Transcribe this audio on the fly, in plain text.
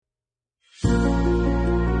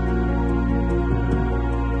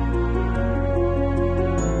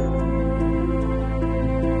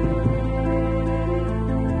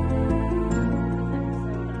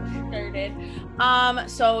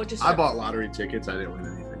So just I bought lottery tickets. I didn't win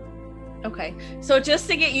anything. Okay. So just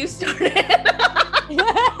to get you started. You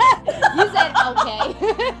said okay.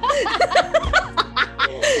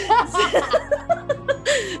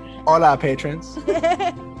 Hola, patrons.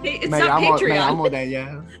 Hey, it's not Patreon. Me llamo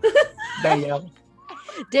Danielle. Danielle.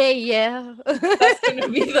 Danielle. That's gonna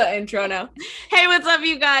be the intro now. Hey, what's up,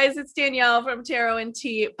 you guys? It's Danielle from Tarot and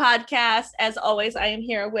Tea Podcast. As always, I am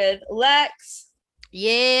here with Lex.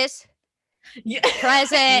 Yes. Yeah.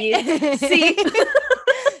 Present. Yes. See?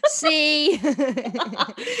 See.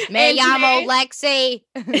 Me llamo Lexi.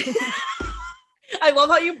 I love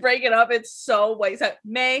how you break it up. It's so white. So,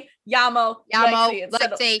 Me llamo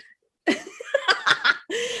Lexi.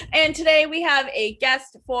 And today we have a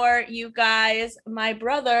guest for you guys. My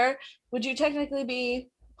brother. Would you technically be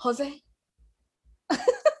Jose?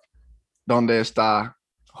 ¿Dónde está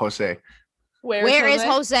Jose? Where is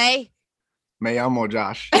Jose? Me llamo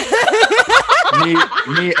Josh.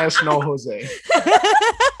 me es no Jose.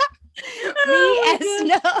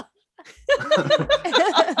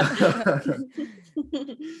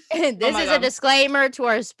 This is a disclaimer to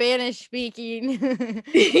our Spanish speaking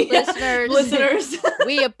listeners.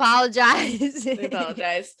 We apologize.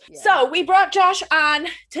 Yeah. So we brought Josh on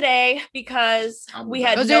today because we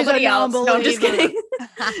had nobody else. No, I'm just kidding.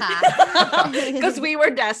 Because we were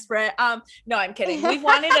desperate. No, I'm kidding. We've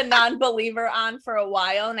wanted a non-believer on for a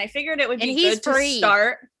while, and I figured it would be good to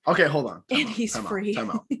start. Okay, hold on. And he's free.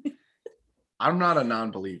 Time out. I'm not a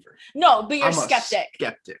non-believer. No, but you're I'm skeptic.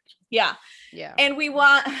 Yeah. And we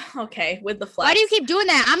want with the flex. Why do you keep doing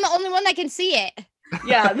that? I'm the only one that can see it.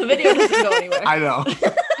 Yeah, the video doesn't go anywhere. I know.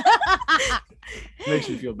 Makes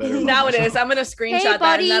you feel better. Now it is. I'm gonna screenshot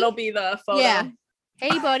that, and that'll be the photo. Yeah.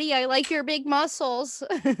 Hey, buddy, I like your big muscles.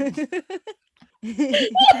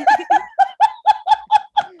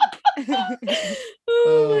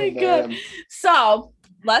 Oh my god. So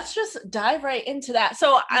let's just dive right into that.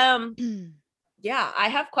 So yeah, I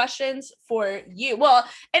have questions for you. Well,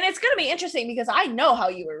 and it's gonna be interesting because I know how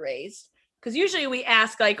you were raised. Because usually we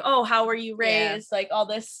ask like, oh, how were you raised? Yeah. Like all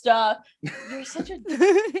this stuff. You're such a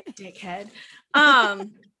dickhead.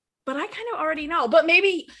 But I kind of already know. But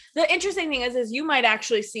maybe the interesting thing is you might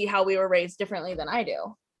actually see how we were raised differently than I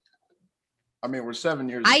do. I mean, we're 7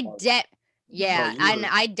 years apart.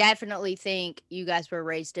 I definitely think you guys were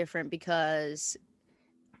raised different because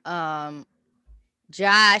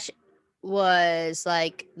Josh was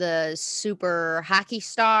like the super hockey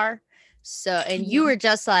star. So, and you were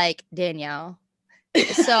just like Danielle.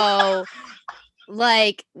 So,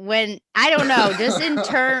 like, when I don't know, just in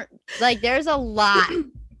turn, like, there's a lot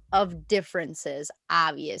of differences,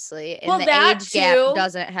 obviously, and the age gap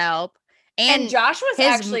doesn't help. And Josh was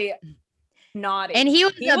actually naughty, and he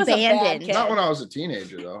was abandoned. Not when I was a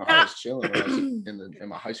teenager, though. I was chilling when I was in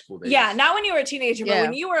my high school days. Yeah, not when you were a teenager, but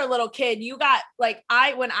when you were a little kid, you got like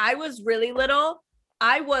when I was really little,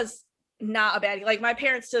 I was not a baddie. Like my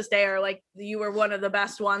parents to this day are like, you were one of the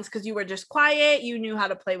best ones because you were just quiet. You knew how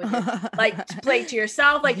to play with it, like play to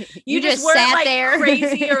yourself. Like you just weren't like there.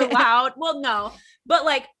 Crazy or loud. Well, no, but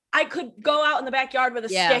like I could go out in the backyard with a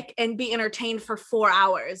stick and be entertained for 4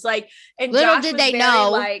 hours. Like, and little Josh did was they very,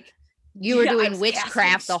 know like you were doing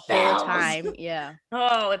witchcraft the whole time. Yeah.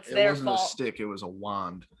 Oh, it's their fault. It wasn't a stick; it was a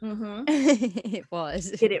wand. Mm-hmm. It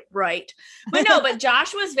was. Get it right, but no. But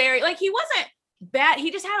Josh was very like he wasn't bad.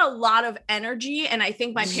 He just had a lot of energy, and I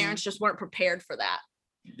think my parents just weren't prepared for that.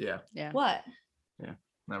 Yeah. What? Yeah.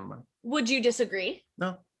 Never mind. Would you disagree?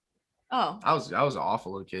 No. Oh. I was an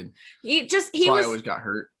awful little kid. I always got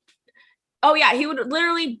hurt. Oh yeah, he would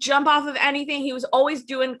literally jump off of anything. He was always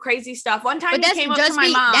doing crazy stuff. One time he came up to my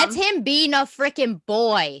mom. That's him being a freaking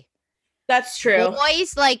boy. That's true.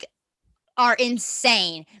 Boys like are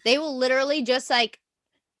insane. They will literally just like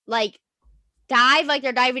dive like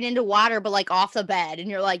they're diving into water, but like off the bed, and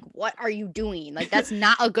you're like, what are you doing? Like that's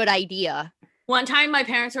not a good idea. One time my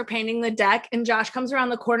parents were painting the deck, and Josh comes around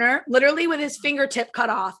the corner, literally with his fingertip cut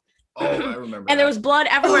off. Oh, I remember. And there was blood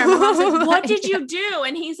everywhere. My mom's like, what did you do?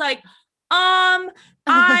 And he's like,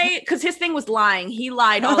 because his thing was lying. He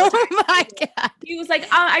lied all the time. Oh my god. He was like,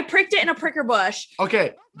 I pricked it in a pricker bush.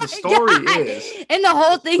 Okay, the story is, and the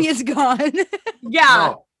whole thing is gone. Yeah.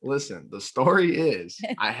 No, listen, the story is,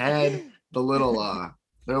 I had the little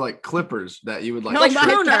they're like clippers that you would like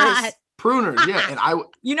pruners. Pruners, yeah. And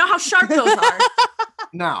you know how sharp those are.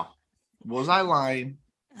 Now, was I lying?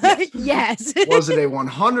 Yes. Was it a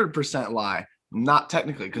 100% lie? Not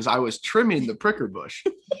technically, because I was trimming the pricker bush.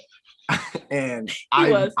 And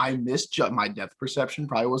I misjudged. My depth perception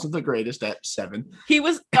probably wasn't the greatest at 7. He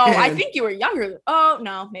was. Oh, I think you were younger. Oh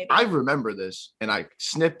no, maybe. I remember this, and I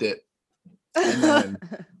snipped it And then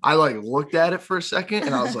I like looked at it for a second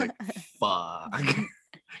and I was like, fuck.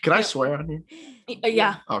 Can I swear on here?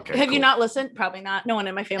 Yeah. Okay. Have you not listened? Probably not. No one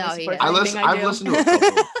in my family supports anything I do. I've listened to a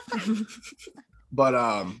couple.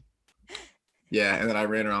 But yeah, and then I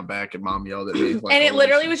ran around back and mom yelled at me. Like, and it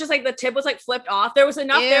literally was just like the tip was like flipped off. There was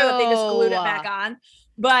enough there that they just glued it back on.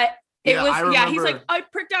 But it he's like, I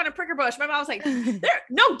pricked down a pricker bush. My mom was like,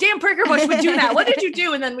 no damn pricker bush would do that. What did you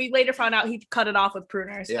do? And then we later found out he cut it off with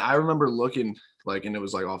pruners. Yeah, I remember looking like, and it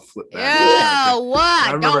was like all flipped back. Yeah, what?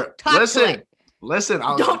 I remember, don't talk to it. Listen,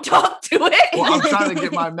 Don't talk to it. Well, I'm trying to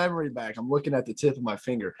get my memory back. I'm looking at the tip of my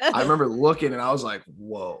finger. I remember looking and I was like,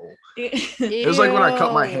 whoa. It was like when I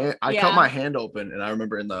cut my hand. I cut my hand open and I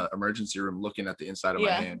remember in the emergency room looking at the inside of my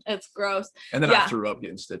hand. It's gross. And then I threw up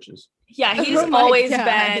getting stitches. Yeah, he's always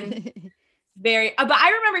been very, but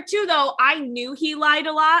I remember too, though, I knew he lied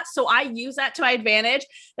a lot. So I used that to my advantage.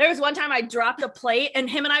 There was one time I dropped a plate and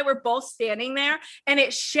him and I were both standing there and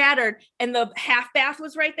it shattered and the half bath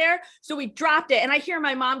was right there. So we dropped it and I hear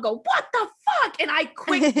my mom go, what the fuck? And I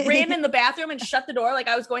quick ran in the bathroom and shut the door like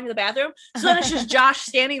I was going to the bathroom. So then it's just Josh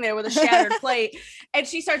standing there with a shattered plate and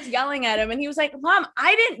she starts yelling at him and he was like, Mom,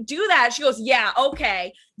 I didn't do that. She goes, yeah,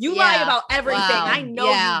 okay. You lie about everything. Wow. I know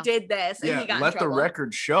you did this. And he got let the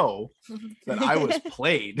record show that I was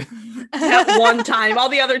played. At one time. All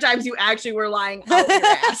the other times you actually were lying out your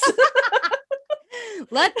ass.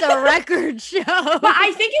 Let the record show. But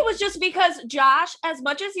I think it was just because Josh, as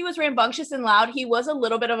much as he was rambunctious and loud, he was a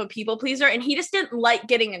little bit of a people pleaser and he just didn't like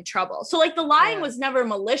getting in trouble. So like the lying was never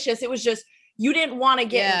malicious. It was just you didn't want to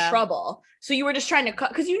get in trouble. So you were just trying to cut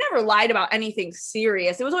because you never lied about anything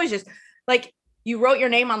serious. It was always just like you wrote your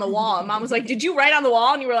name on the wall and mom was like, did you write on the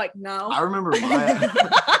wall? And you were like, no. I remember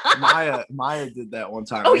Maya did that one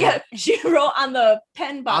time. Oh yeah. She wrote on the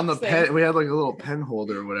pen box. On the pen, we had like a little pen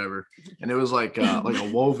holder or whatever. And it was like a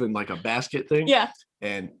woven, like a basket thing. Yeah.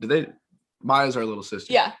 And Maya's our little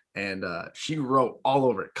sister. Yeah. And she wrote all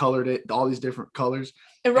over it, colored it, all these different colors.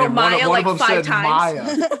 And wrote Maya like 5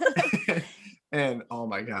 times. Maya. And oh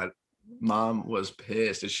my God. Mom was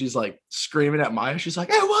pissed and she's like screaming at Maya. She's like,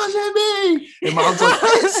 it wasn't me. And mom's like,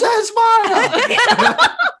 it says Maya.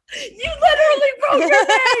 You literally wrote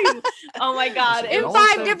your name. Oh my God. In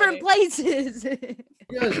 5 different places.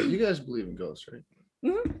 You guys believe in ghosts, right?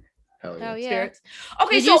 Mm-hmm. Hell yeah. Spirits.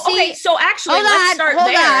 Okay, so actually let's start hold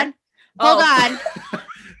there. Hold on.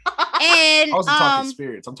 And I wasn't talking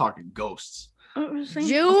spirits, I'm talking ghosts.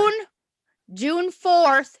 June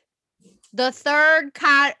 4th, the third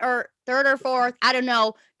or fourth, I don't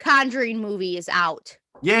know, Conjuring movie is out.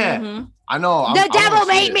 Yeah, I know. The devil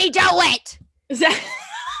made me do it.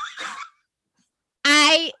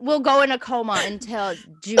 I will go in a coma until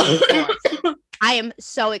June 4th. I am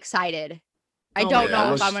so excited. I don't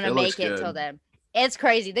know if I'm going to make it till then. It's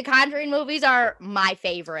crazy. The Conjuring movies are my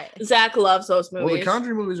favorite. Zach loves those movies. Well, the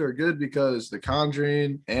Conjuring movies are good because the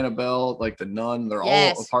Conjuring, Annabelle, like the Nun, they're all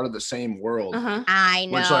a part of the same world. I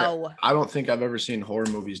know. Which, like, I don't think I've ever seen horror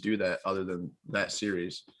movies do that other than that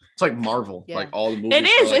series. It's like Marvel, like all the movies. It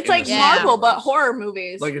is. It's like Marvel, but horror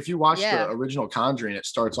movies. Like if you watch the original Conjuring, it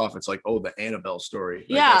starts off. It's like, the Annabelle story.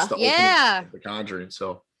 Like, that's the opening of the Conjuring.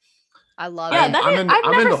 So. I love it.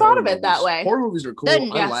 I've never thought of it that way. Horror movies are cool.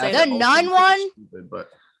 The Nun one, stupid,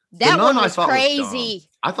 but that one was crazy.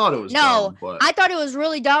 I thought it was dumb, but I thought it was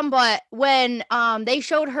really dumb. But when they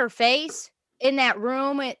showed her face in that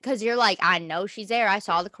room, because you're like, I know she's there. I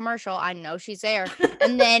saw the commercial. I know she's there.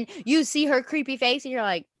 And then you see her creepy face, and you're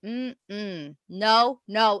like, no,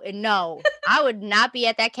 and no. I would not be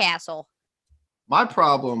at that castle. My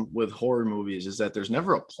problem with horror movies is that there's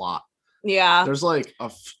never a plot. Yeah, there's like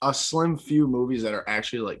a slim few movies that are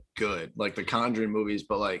actually like good, like the Conjuring movies,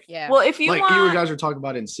 but like well, if you you guys are talking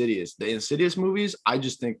about Insidious, the Insidious movies, I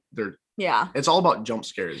just think they're it's all about jump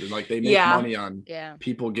scares and like they make money on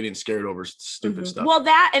people getting scared over stupid stuff. Well,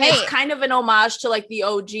 that and it's kind of an homage to like the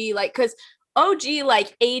OG, like because OG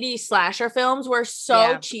like 80s slasher films were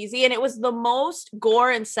so cheesy and it was the most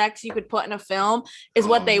gore and sex you could put in a film is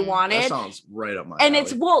what they wanted. That sounds right up my alley.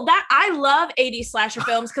 It's that I love 80s slasher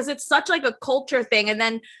films because it's such like a culture thing and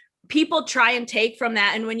then people try and take from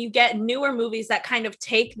that and when you get newer movies that kind of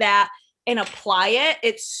take that and apply it,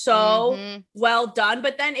 it's so well done.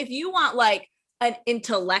 But then if you want like an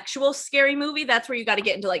intellectual scary movie, that's where you got to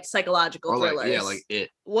get into like psychological thrillers. Like It.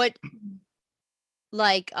 What?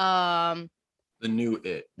 Like the new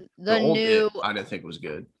It. The new It, I didn't think it was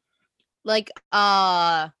good. Like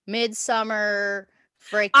Midsummer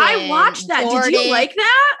freaking I watched that. Jordan. Did you like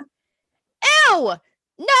that? Ew.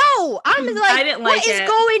 No. I'm like, I didn't like what is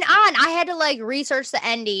going on? I had to like research the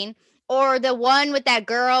ending or the one with that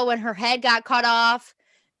girl when her head got cut off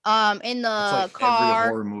in the It's like car.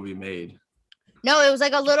 Every horror movie made. No, it was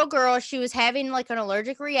like a little girl. She was having like an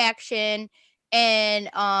allergic reaction, and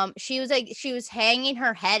she was hanging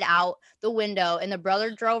her head out the window, and the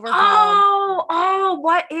brother drove her home. Oh,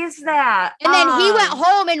 what is that? And then he went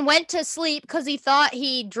home and went to sleep because he thought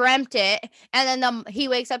he dreamt it. And then he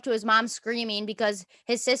wakes up to his mom screaming because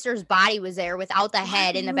his sister's body was there without the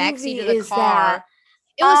head in the backseat of the car.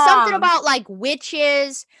 It was something about like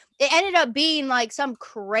witches. It ended up being like some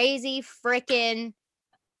crazy freaking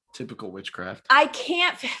typical witchcraft. I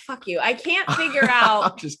can't figure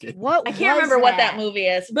out. I'm just kidding. I can't remember what that movie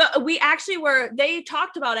is, but we actually they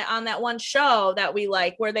talked about it on that one show that we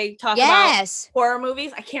like, where they talk about horror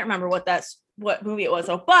movies. I can't remember what movie it was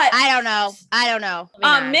though, but I don't know.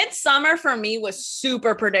 Midsommar for me was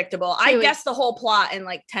super predictable. I guessed the whole plot in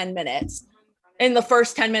like 10 minutes. In the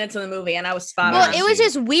first 10 minutes of the movie, and I was spot on. Well, it was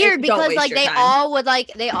just weird because like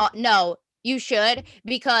no, you should,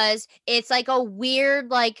 because it's like a weird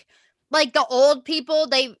like the old people,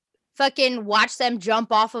 they fucking watch them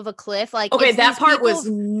jump off of a cliff. Like, okay, that part was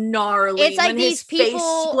gnarly. It's like these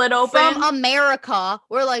people split open from America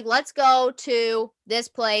were like, let's go to this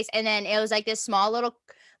place, and then it was like this small little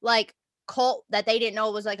like cult that they didn't know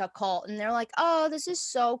was like a cult, and they're like, oh, this is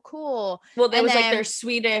so cool. Well, there was like their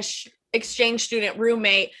Swedish exchange student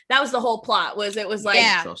roommate. That was the whole plot. It was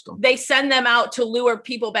like they send them out to lure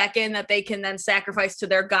people back in that they can then sacrifice to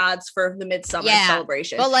their gods for the midsummer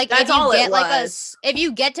celebration. But like, that's all it was. If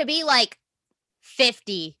you get to be like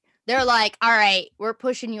 50, they're like, all right, we're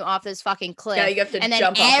pushing you off this fucking cliff. Yeah, you have to and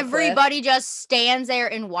jump then off everybody just stands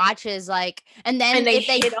there and watches, like, and then if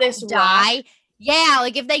they don't die, rock. Yeah,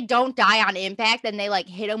 like if they don't die on impact, then they like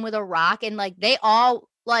hit them with a rock, and like they all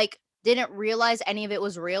like didn't realize any of it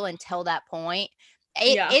was real until that point.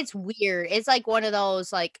 It's weird. It's like one of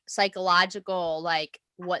those like psychological, like,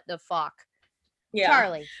 what the fuck? Yeah.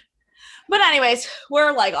 Charlie. But anyways,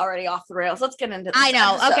 we're like already off the rails. Let's get into this. I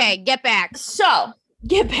know. episode. Okay, get back.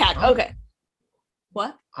 Okay.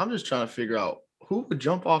 What? I'm just trying to figure out who would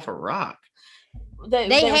jump off a rock. They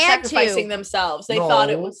were had sacrificing themselves. They thought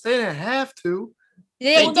it was. They didn't have to.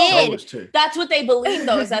 They did. That's what they believed,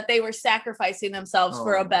 though, is that they were sacrificing themselves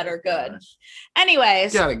for a better good.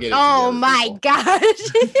 Anyways. Gotta get it together, my gosh.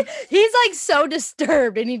 He's like so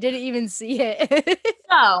disturbed and he didn't even see it.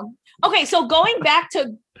 So going back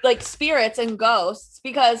to like spirits and ghosts,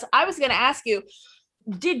 because I was going to ask you,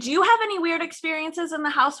 did you have any weird experiences in the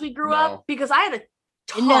house we grew up? Because I had a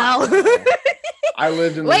ton. No. I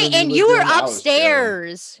lived in Wait, and you were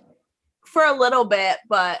upstairs for a little bit,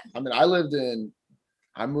 but I mean,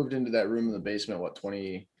 I moved into that room in the basement,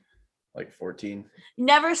 14?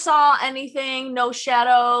 Never saw anything, no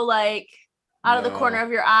shadow, like out of the corner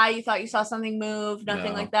of your eye. You thought you saw something move,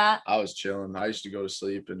 nothing like that. I was chilling. I used to go to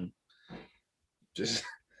sleep and just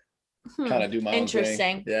kind of do my own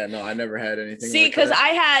thing. Yeah, no, I never had anything. See, because I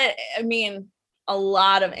had, a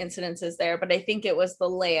lot of incidences there, but I think it was the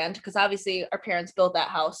land, because obviously our parents built that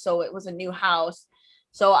house, so it was a new house.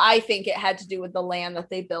 So I think it had to do with the land that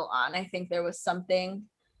they built on. I think there was something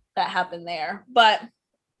that happened there, but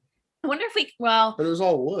I wonder if but it was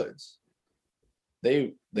all woods.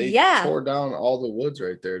 They tore down all the woods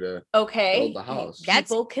right there to build the house.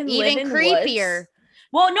 That's even creepier. Woods.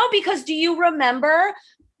 Well, no, because do you remember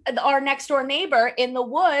our next door neighbor in the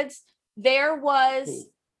woods? There was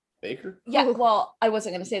Baker. Yeah, well, I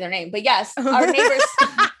wasn't going to say their name, but yes, our neighbors.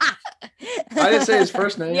 I didn't say his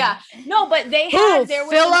first name. Yeah, no, but there was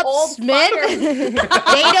Philip an old Smith.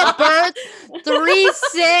 Date of birth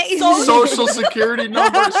 36. Social security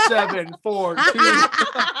number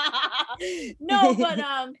 742. No, but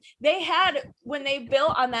they had, when they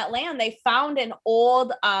built on that land, they found an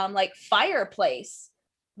old like fireplace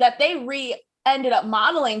that they ended up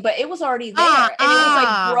modeling, but it was already there and it was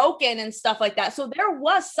like broken and stuff like that. So there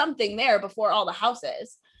was something there before all the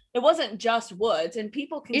houses. It wasn't just woods, and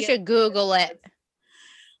people can. You should Google it.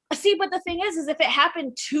 See, but the thing is if it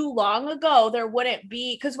happened too long ago, there wouldn't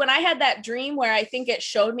be, because when I had that dream where I think it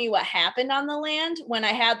showed me what happened on the land, when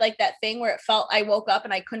I had like that thing where it felt I woke up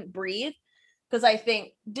and I couldn't breathe, because I think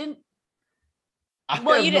you didn't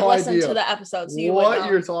listen to the episode, so you what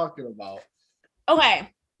you're talking about. Okay,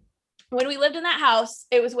 when we lived in that house,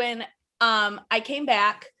 it was when I came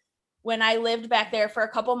back, when I lived back there for a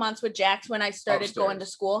couple months with Jax, when I started going to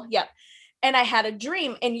school. Yep. And I had a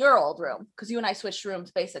dream in your old room, because you and I switched rooms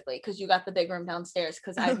basically, because you got the big room downstairs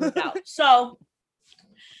because I moved out. So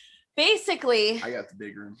basically, I got the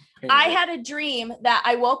big room. I had a dream that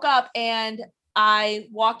I woke up and I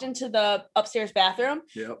walked into the upstairs bathroom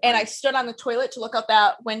and I stood on the toilet to look out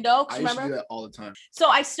that window. I used to do that all the time. So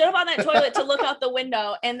I stood up on that toilet to look out the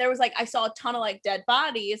window, and there was like, I saw a ton of like dead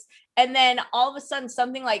bodies. And then all of a sudden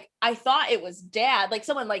something like, I thought it was Dad, like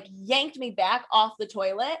someone like yanked me back off the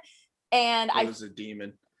toilet, and it was a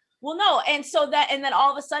demon. Well, no. And then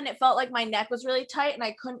all of a sudden it felt like my neck was really tight and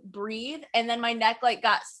I couldn't breathe. And then my neck like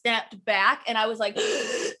got snapped back and I was like,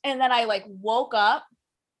 and then I like woke up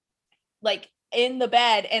like in the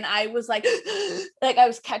bed and I was like I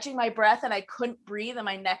was catching my breath and I couldn't breathe and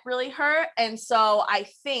my neck really hurt. And so I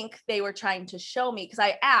think they were trying to show me, because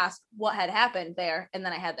I asked what had happened there, and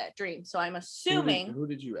then I had that dream. So I'm assuming who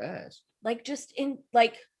did you ask? Like just in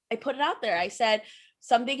like, I put it out there. I said,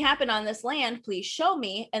 something happened on this land, please show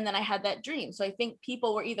me. And then I had that dream. So I think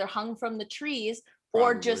people were either hung from the trees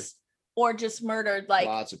or just murdered, like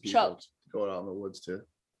lots of people choked. Going out in the woods too.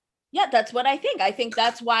 Yeah, that's what I think. I think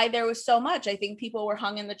that's why there was so much. I think people were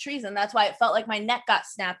hung in the trees, and that's why it felt like my neck got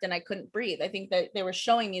snapped and I couldn't breathe. I think that they were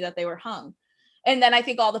showing me that they were hung. And then I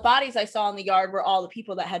think all the bodies I saw in the yard were all the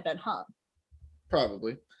people that had been hung.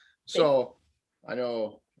 Probably. So I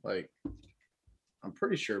know, like, I'm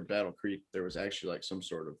pretty sure Battle Creek, there was actually like some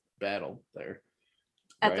sort of battle there.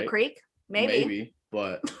 At the creek? Maybe.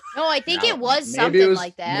 But no, I think it was something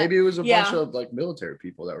like that. Maybe it was a bunch of like military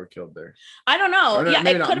people that were killed there. I don't know. Yeah,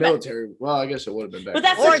 maybe not military. Well, I guess it would have been back. But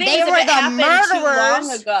that's or the they were the murderers. Too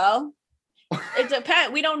long ago. It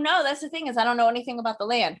depends. We don't know. That's the thing, is I don't know anything about the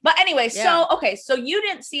land. But anyway, so you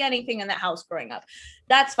didn't see anything in that house growing up.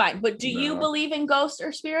 That's fine. But do you believe in ghosts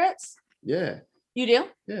or spirits? Yeah. You do?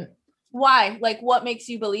 Yeah. Why? Like, what makes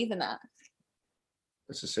you believe in that?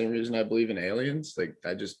 It's the same reason I believe in aliens. Like,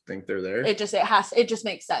 I just think they're there. It just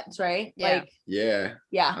makes sense, right? Yeah. Like,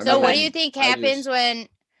 yeah. So what do you think happens when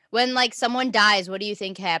like someone dies? What do you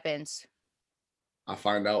think happens? I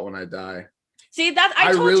find out when I die. See,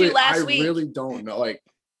 I told you last week. I really don't know. Like,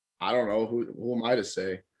 I don't know who am I to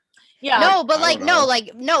say? Yeah. No, but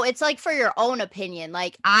no, it's like for your own opinion.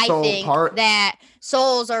 Like, I think that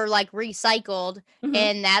souls are like recycled,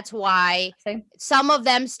 and that's why some of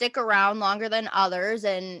them stick around longer than others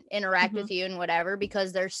and interact with you and whatever,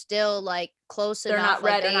 because they're still like close enough.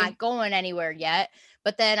 Like, they're not going anywhere yet.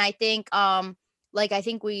 But then I think, like, I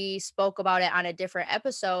think we spoke about it on a different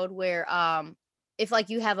episode where, if like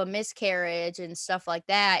you have a miscarriage and stuff like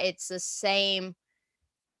that, it's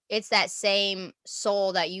that same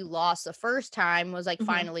soul that you lost the first time was like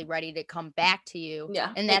finally ready to come back to you.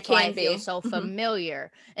 Yeah. And that's why it feels so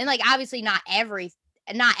familiar. And like, obviously not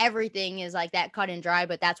everything is like that cut and dry,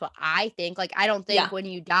 but that's what I think. Like, I don't think when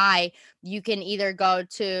you die, you can either go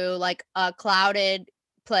to like a clouded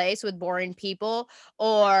place with boring people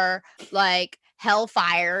or like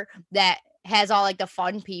hellfire that has all like the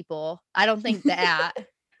fun people. I don't think that.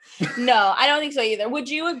 No, I don't think so either. Would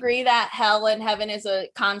you agree that hell and heaven is a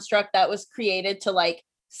construct that was created to like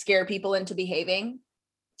scare people into behaving?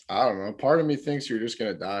 I don't know. Part of me thinks you're just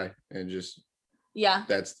gonna die and just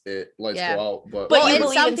that's it. Let's go out. But you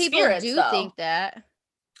believe some people do think that.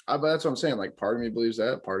 But that's what I'm saying. Like, part of me believes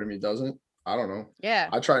that, part of me doesn't. I don't know. Yeah.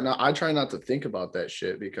 I try not to think about that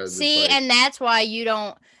shit, because and that's why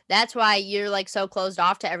you're like so closed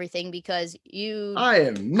off to everything, because I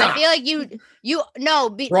am not. I feel like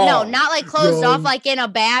no, not like closed off like in a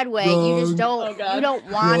bad way. You just don't you don't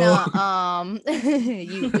wanna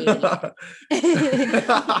you idiot.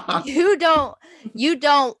 you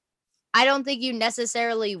don't I don't think you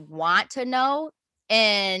necessarily want to know.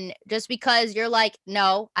 And just because you're like,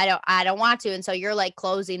 no, I don't want to. And so you're like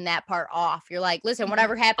closing that part off. You're like, listen,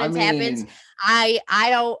 whatever happens, happens.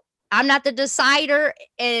 I'm not the decider.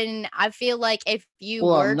 And I feel like if you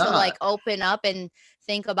were to like open up and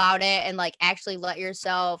think about it and like actually let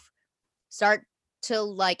yourself start to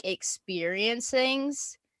like experience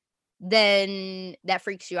things, then that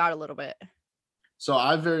freaks you out a little bit. So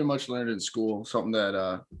I very much learned in school, something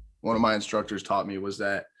that one of my instructors taught me was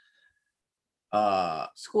that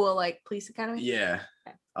school, like police academy,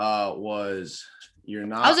 was you're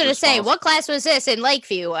not. I was gonna say, what class was this in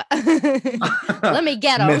Lakeview? Let me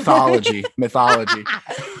get them. mythology Be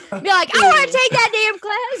like, I want to take that damn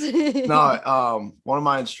class. No, one of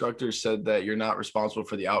my instructors said that you're not responsible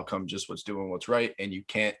for the outcome, just what's doing what's right, and you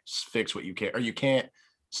can't fix what you can't, or you can't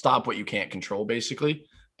stop what you can't control, basically.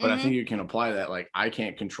 But I think you can apply that. Like, I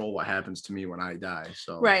can't control what happens to me when I die.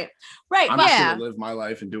 So right. I'm just gonna live my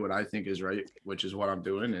life and do what I think is right, which is what I'm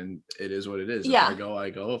doing, and it is what it is. If I go, I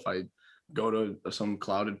go. If I go to some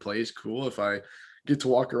clouded place, cool. If I get to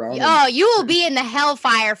walk around. Oh, you will be in the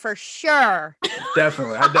hellfire for sure.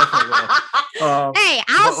 Definitely. I definitely will. Hey,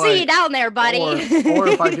 I'll see you down there, buddy. Or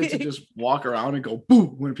if I get to just walk around and go boo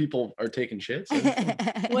when people are taking shits.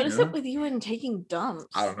 What is up with you and taking dumps?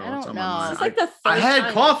 I don't know. I don't know. It's like the third I had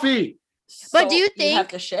time. coffee. But do you think you have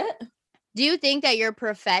to shit? Do you think that your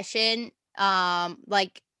profession,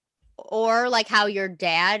 like, or like how your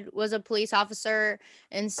dad was a police officer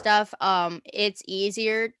and stuff, it's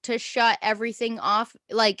easier to shut everything off?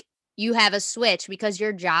 Like, you have a switch because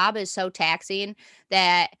your job is so taxing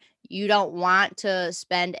that you don't want to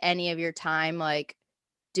spend any of your time like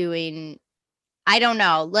doing, I don't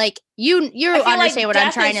know, like you understand what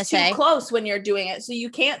I'm trying to say. Too close when you're doing it, so you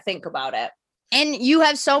can't think about it. And you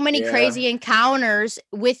have so many crazy encounters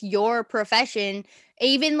with your profession,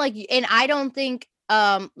 even like, and I don't think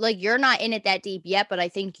like you're not in it that deep yet, but I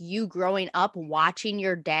think you growing up watching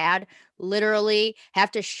your dad literally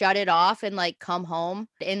have to shut it off and like come home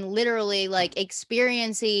and literally like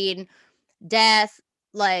experiencing death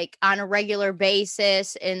like on a regular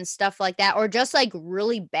basis and stuff like that, or just like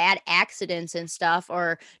really bad accidents and stuff,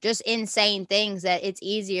 or just insane things, that it's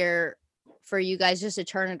easier for you guys just to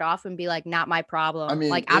turn it off and be like, not my problem. I mean,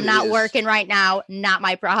 like, I'm not working right now, not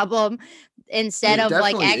my problem, instead of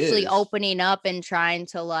like actually opening up and trying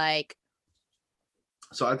to like.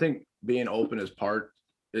 So I think being open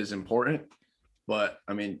is important, but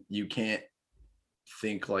I mean, you can't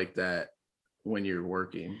think like that when you're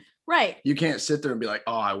working. Right. You can't sit there and be like,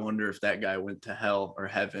 oh, I wonder if that guy went to hell or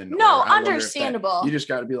heaven. No, understandable. You just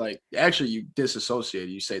got to be like, actually, you disassociate.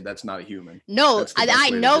 You say that's not a human. No,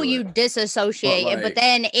 I know you disassociate it, but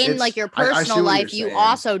then in like your personal life, you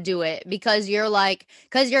also do it because you're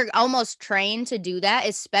almost trained to do that,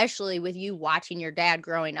 especially with you watching your dad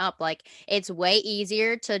growing up. Like, it's way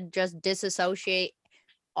easier to just disassociate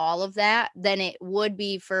all of that than it would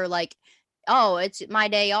be for like, oh, it's my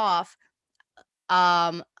day off.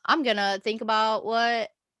 I'm gonna think about what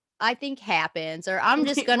I think happens, or I'm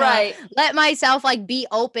just gonna let myself like be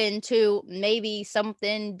open to maybe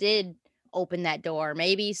something did open that door,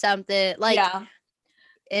 maybe something like,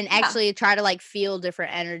 and actually try to like feel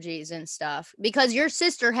different energies and stuff, because your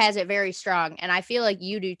sister has it very strong, and I feel like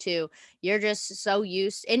you do too. You're just so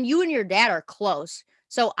used, and you and your dad are close,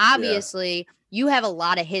 so obviously you have a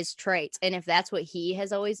lot of his traits, and if that's what he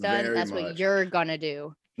has always done, that's what you're gonna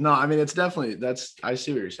do. No, I mean, it's definitely, I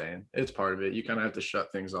see what you're saying. It's part of it. You kind of have to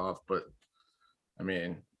shut things off. But I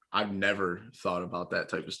mean, I've never thought about that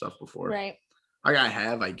type of stuff before. Right. I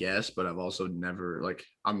have, I guess, but I've also never, like,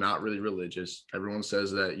 I'm not really religious. Everyone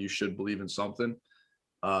says that you should believe in something.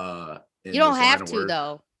 You don't have to,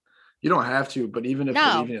 though. You don't have to, but even if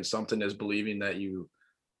believing in something is believing that you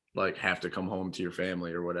like have to come home to your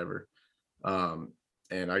family or whatever.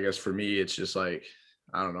 And I guess for me, it's just like,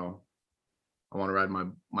 I don't know. I want to ride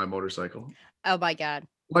my motorcycle. Oh my God.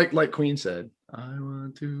 Like Queen said, I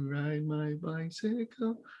want to ride my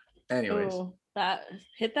bicycle. Anyways. Oh,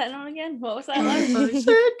 hit that note again. What was that line?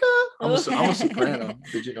 I'm a soprano.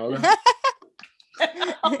 Did you know that?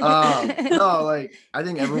 No, like, I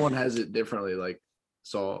think everyone has it differently. Like,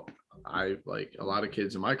 so I, like, a lot of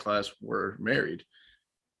kids in my class were married.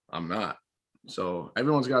 I'm not. So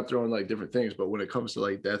everyone's got their own like different things. But when it comes to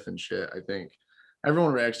like death and shit, I think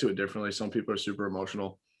everyone reacts to it differently. Some people are super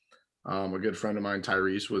emotional. A good friend of mine,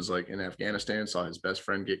 Tyrese, was like in Afghanistan, saw his best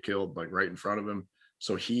friend get killed like right in front of him.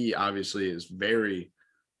 So he obviously is very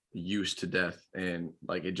used to death, and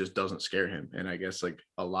like it just doesn't scare him. And I guess like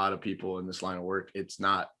a lot of people in this line of work, it's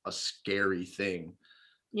not a scary thing.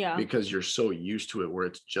 Yeah. Because you're so used to it where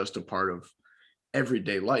it's just a part of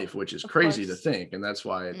everyday life, which is crazy to think. And that's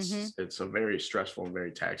why it's a very stressful and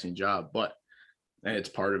very taxing job. But and it's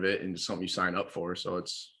part of it and it's something you sign up for. So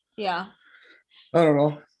it's, I don't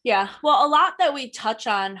know. Yeah. Well, a lot that we touch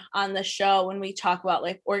on the show when we talk about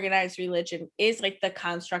like organized religion is like the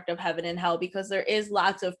construct of heaven and hell, because there is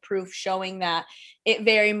lots of proof showing that it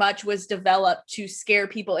very much was developed to scare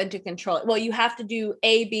people into control. Well, you have to do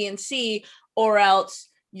A, B, and C, or else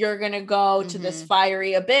you're going to go to this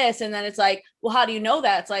fiery abyss. And then it's like, well, how do you know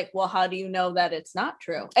that? It's like, well, how do you know that it's not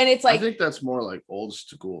true? And it's like, I think that's more like old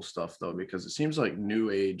school stuff though, because it seems like new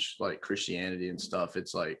age, like Christianity and stuff.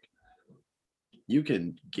 It's like, you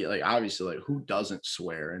can get like, obviously, like who doesn't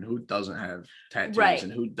swear and who doesn't have tattoos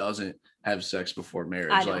and who doesn't have sex before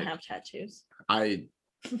marriage. I don't have tattoos. I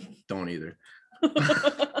don't either.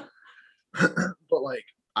 But like,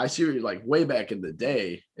 I see what you're like way back in the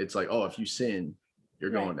day. It's like, oh, if you sin, you're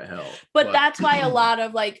going to hell. But that's why a lot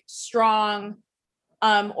of like strong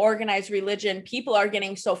organized religion people are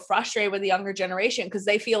getting so frustrated with the younger generation, because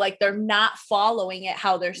they feel like they're not following it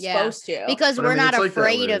how they're supposed to, because we're not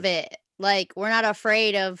afraid of it. Like, we're not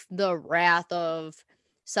afraid of the wrath of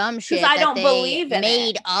some shit I that don't they believe in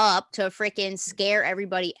made it. up to freaking scare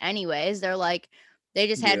everybody anyways. They're like, they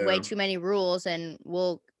just had way too many rules, and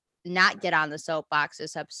we'll not get on the soapbox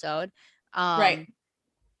this episode. Right.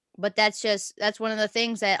 But that's one of the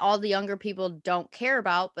things that all the younger people don't care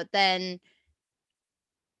about. But then,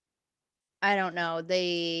 I don't know,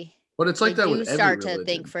 but it's like that with every start religion. to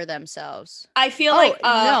think for themselves. I feel like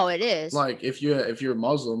no, it is like if you're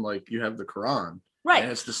Muslim, like you have the Quran, right?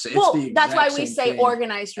 And it's the same. Well, that's why we say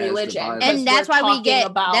organized religion, and that's why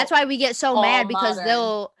we get so mad because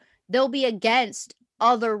they'll be against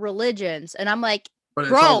other religions, and I'm like,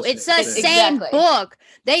 bro, it's the same book.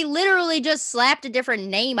 They literally just slapped a different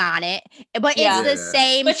name on it, but it's the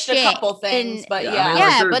same Switched shit. A couple things, but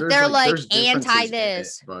but they're like anti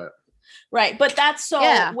this, but right. But that's so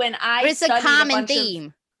when it's a common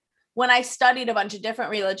theme. When I studied a bunch of different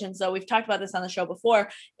religions, though, we've talked about this on the show before.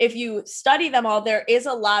 If you study them all, there is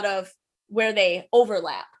a lot of where they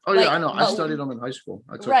overlap. Oh yeah, I know. I studied them in high school.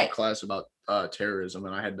 I took a class about terrorism,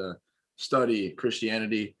 and I had to study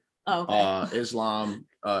Christianity, Islam,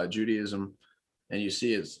 Judaism, and you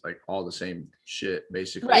see it's like all the same shit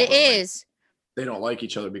basically. Right. It is. They don't like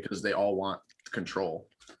each other because they all want control.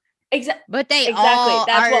 Exactly. But they all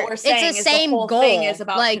that's what we're saying. It's the same goal. Thing is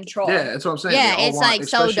about control. Yeah, that's what I'm saying. Yeah, it's like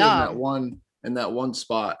so dumb. In that one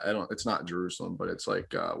spot, it's not Jerusalem, but it's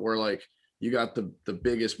like where like you got the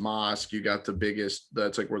biggest mosque, you got the biggest.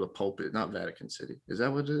 That's like where the Pope is. Not Vatican City. Is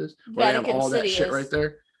that what it is? Where they have all that shit right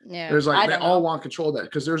there. Yeah. There's like they all want control of that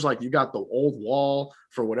because there's like you got the old wall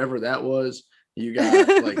for whatever that was. You got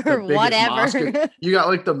like the biggest mosque. You got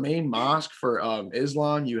like the main mosque for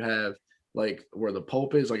Islam. You have like where the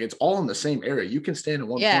Pope is. Like it's all in the same area. You can stand at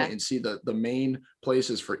one point and see the main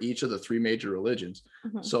places for each of the three major religions.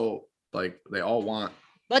 Mm-hmm. So like they all want.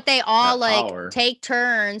 But they all like power. Take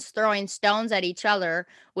turns throwing stones at each other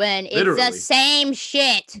when it's the same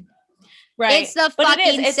shit. Right. It's the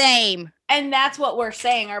fucking same. And that's what we're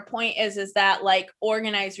saying. Our point is that like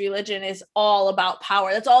organized religion is all about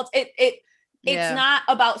power. That's all it's not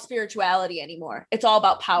about spirituality anymore. It's all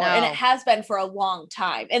about power. And it has been for a long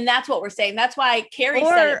time. And that's what we're saying. That's why Carrie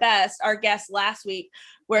said it best, our guest last week,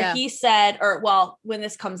 where he said, when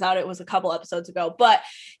this comes out, it was a couple episodes ago, but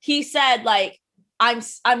he said like,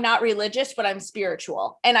 I'm not religious, but I'm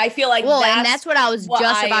spiritual. And I feel like that's what I was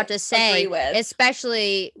just about to say,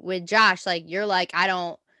 especially with Josh. Like you're like, I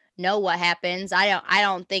don't know what happens. I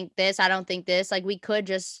don't think this. I don't think this. Like we could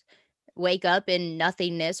just wake up in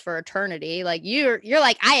nothingness for eternity. Like you're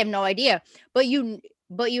like, I have no idea. But you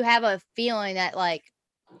have a feeling that like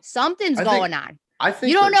something's going on. I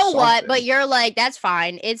think you don't know what, but you're like, that's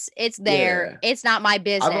fine. It's there. Yeah. It's not my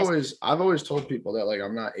business. I've always told people that like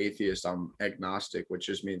I'm not atheist, I'm agnostic, which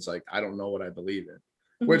just means like I don't know what I believe in.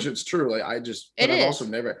 Mm-hmm. Which it's true. Like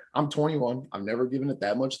I'm 21. I've never given it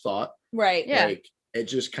that much thought. Right. Yeah. Like it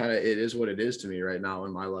just kind of it is what it is to me right now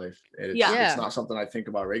in my life. It's not something I think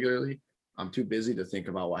about regularly. I'm too busy to think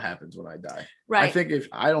about what happens when I die. Right. I think if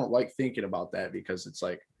I don't like thinking about that because it's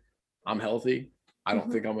like I'm healthy. I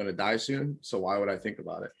don't think I'm going to die soon. So why would I think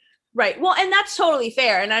about it? Right. Well, and that's totally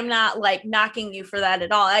fair. And I'm not like knocking you for that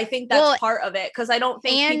at all. I think that's part of it. Cause I don't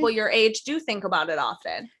think people your age do think about it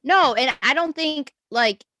often. No. And I don't think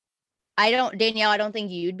Danielle, I don't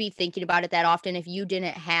think you'd be thinking about it that often if you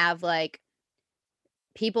didn't have like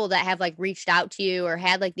people that have like reached out to you or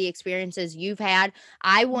had like the experiences you've had.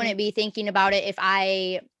 I wouldn't be thinking about it if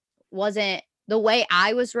I wasn't the way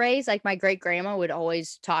I was raised. Like my great grandma would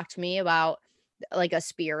always talk to me about like a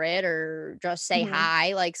spirit or just say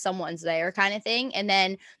hi, like someone's there kind of thing. And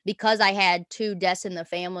then because I had two deaths in the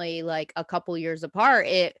family, like a couple years apart,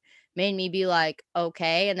 it made me be like,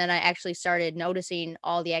 okay. And then I actually started noticing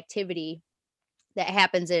all the activity that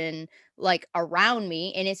happens in like around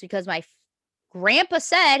me. And it's because my grandpa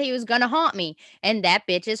said he was gonna haunt me, and that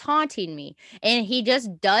bitch is haunting me, and he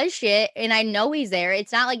just does shit, and I know he's there.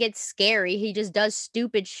 It's not like it's scary. He just does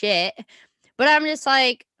stupid shit, but I'm just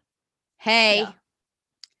like, hey,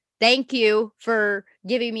 thank you for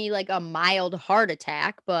giving me like a mild heart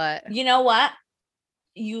attack. But you know what?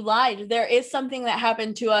 You lied. There is something that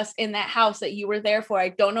happened to us in that house that you were there for. I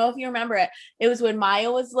don't know if you remember it. It was when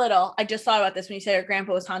Maya was little. I just thought about this when you said her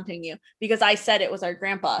grandpa was haunting you, because I said it was our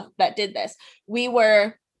grandpa that did this. We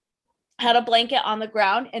had a blanket on the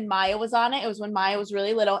ground and Maya was on it. It was when Maya was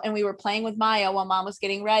really little, and we were playing with Maya while mom was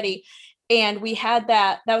getting ready. And we had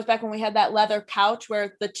that was back when we had that leather couch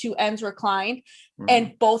where the two ends reclined,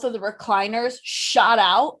 and both of the recliners shot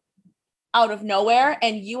out of nowhere.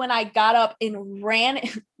 And you and I got up and ran,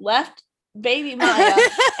 left baby Maya,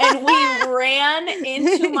 and we ran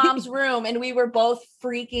into mom's room and we were both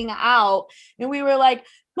freaking out. And we were like,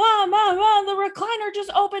 Mom, the recliner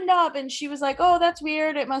just opened up. And she was like, oh, that's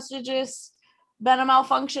weird. It must have just been a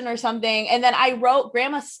malfunction or something. And then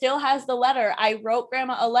Grandma still has the letter. I wrote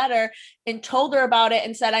Grandma a letter and told her about it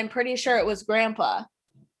and said, I'm pretty sure it was Grandpa.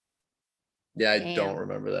 Yeah, I don't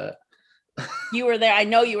remember that. You were there. I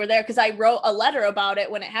know you were there because I wrote a letter about it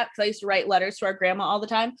when it happened. Because I used to write letters to our grandma all the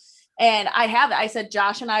time. And I have it. I said,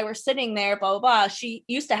 Josh and I were sitting there, blah, blah, blah. She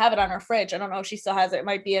used to have it on her fridge. I don't know if she still has it. It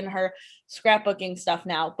might be in her scrapbooking stuff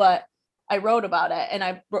now. But I wrote about it and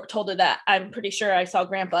I told her that I'm pretty sure I saw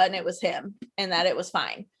Grandpa and it was him and that it was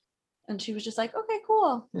fine. And she was just like, okay,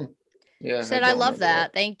 cool. Yeah. Said, I love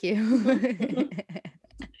that. Thank you.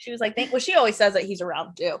 She was like, she always says that he's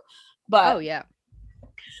around too. But, oh, yeah.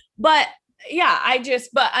 But yeah, I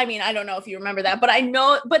don't know if you remember that, but I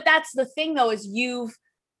know, but that's the thing though, is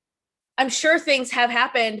I'm sure things have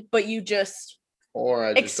happened, but you just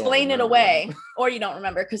explain it away or you don't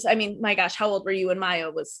remember. Cause I mean, my gosh, how old were you when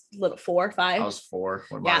Maya was little? 4 or 5? I was 4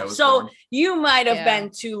 when Maya was born. You might've been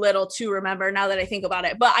too little to remember now that I think about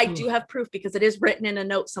it, but I do have proof because it is written in a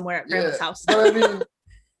note somewhere at Grandma's house. But I mean,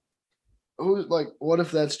 what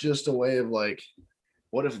if that's just a way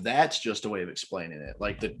of explaining it?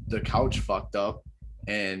 Like the couch fucked up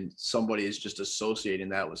and somebody is just associating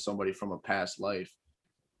that with somebody from a past life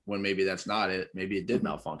when maybe that's not it. Maybe it did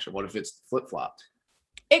malfunction. What if it's flip-flopped?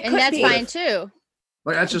 And that's fine too.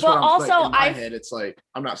 Like that's just but what I'm also like, in my head. It's like,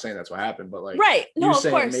 I'm not saying that's what happened, but like, right. No, you're of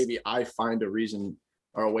saying course. maybe I find a reason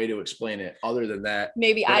or a way to explain it other than that.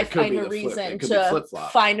 Maybe I find a reason to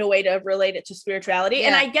find a way to relate it to spirituality. Yeah.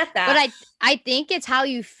 And I get that. But I think it's how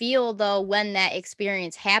you feel though when that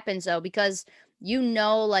experience happens though, because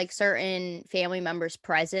like certain family members'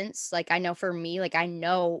 presence. Like I know for me, like I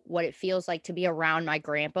know what it feels like to be around my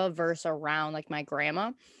grandpa versus around like my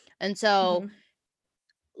grandma. And so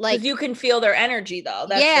like you can feel their energy though.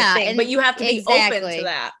 That's the thing. But you have to be open to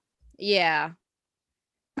that. Yeah.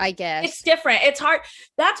 I guess it's different. It's hard.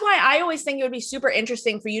 That's why I always think it would be super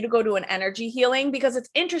interesting for you to go to an energy healing, because it's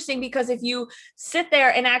interesting because if you sit there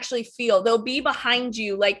and actually feel, they'll be behind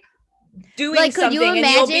you, like doing like, something. Could you imagine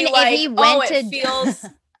and you'll be like, if he went it feels,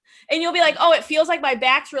 and you'll be like, oh, it feels like my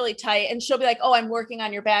back's really tight. And she'll be like, oh, I'm working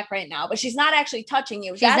on your back right now. But she's not actually touching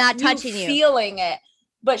you. She's not touching you. Feeling it,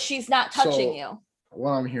 but she's not touching you.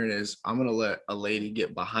 What I'm hearing is I'm going to let a lady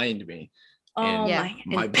get behind me.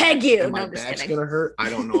 And peg you. My back's gonna hurt. I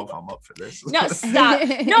don't know if I'm up for this. No, stop.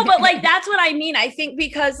 No, but like that's what I mean. I think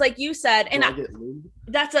because like you said, and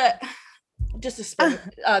that's just a spit,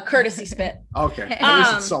 courtesy spit. Okay, at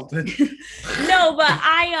least it's something. No, but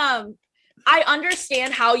I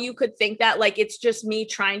understand how you could think that like it's just me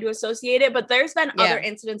trying to associate it, but there's been other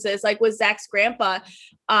incidences like with Zach's grandpa.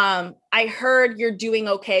 I heard you're doing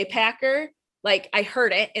okay, Packer. Like I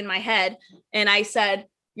heard it in my head, and I said,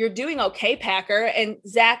 you're doing okay, Packer. And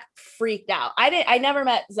Zach freaked out. I never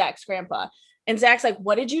met Zach's grandpa. And Zach's like,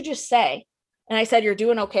 what did you just say? And I said, you're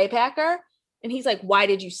doing okay, Packer. And he's like, why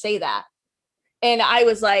did you say that? And I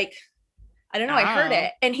was like, I don't know. I heard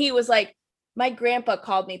it. And he was like, my grandpa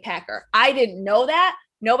called me Packer. I didn't know that.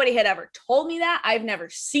 Nobody had ever told me that. I've never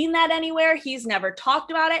seen that anywhere. He's never talked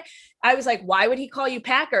about it. I was like, why would he call you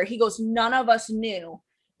Packer? He goes, none of us knew.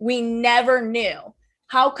 We never knew.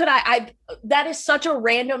 How could I that is such a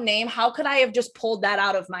random name. How could I have just pulled that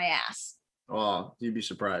out of my ass? Oh, you'd be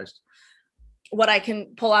surprised. What I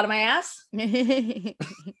can pull out of my ass? You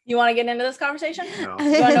want to get into this conversation? No.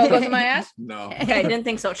 You want to know what goes in my ass? No. Okay, I didn't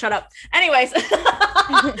think so. Shut up. Anyways,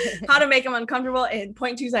 how to make them uncomfortable in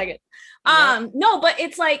 0.2 seconds. No, but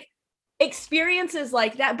it's like experiences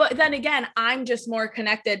like that. But then again, I'm just more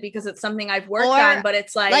connected because it's something I've worked on, but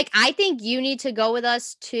it's like I think you need to go with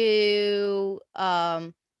us to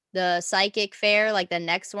the psychic fair, like the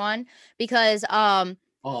next one, because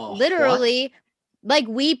literally like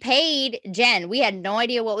we paid Jen. We had no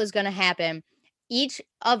idea what was going to happen. Each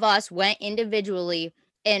of us went individually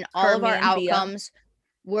and all of our outcomes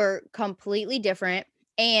were completely different.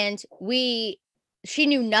 And she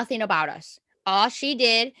knew nothing about us. All she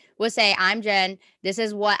did was say, I'm Jen. This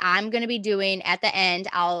is what I'm going to be doing at the end.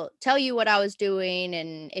 I'll tell you what I was doing.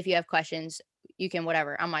 And if you have questions, you can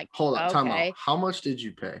whatever. I'm like, hold on, time out. How much did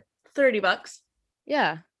you pay? $30.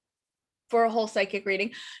 Yeah. For a whole psychic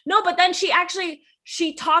reading. No, but then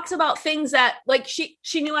she talks about things that like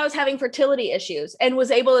she knew I was having fertility issues and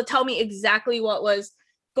was able to tell me exactly what was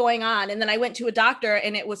going on. And then I went to a doctor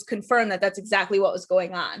and it was confirmed that that's exactly what was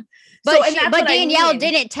going on. But Danielle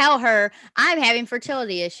didn't tell her I'm having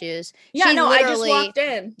fertility issues. Yeah, she I just walked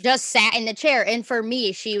in. Just sat in the chair. And for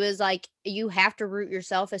me, she was like, you have to root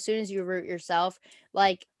yourself. As soon as you root yourself,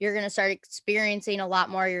 like you're going to start experiencing a lot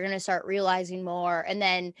more. You're going to start realizing more. And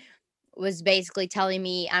then was basically telling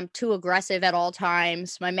me I'm too aggressive at all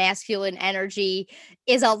times. My masculine energy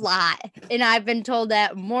is a lot. And I've been told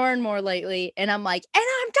that more and more lately. And I'm like, and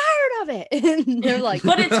I'm tired of it. And they're like,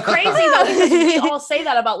 but it's crazy though, because we all say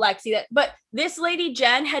that about Lexi, but this lady,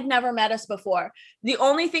 Jen, had never met us before. The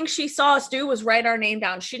only thing she saw us do was write our name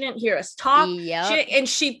down. She didn't hear us talk. Yep. And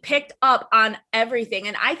she picked up on everything.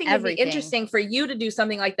 And I think it'd be interesting for you to do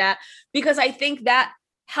something like that, because I think that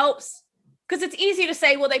helps. Because it's easy to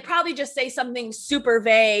say, well, they probably just say something super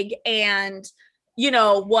vague and,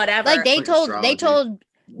 whatever. Like they told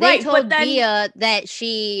Bia that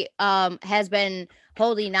she has been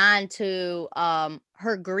holding on to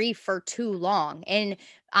her grief for too long. And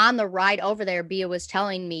on the ride over there, Bia was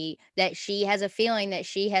telling me that she has a feeling that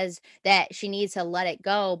she needs to let it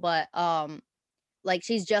go. But like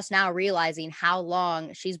she's just now realizing how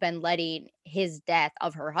long she's been letting his death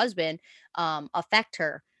of her husband affect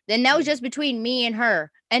her. Then that was just between me and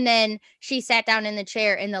her. And then she sat down in the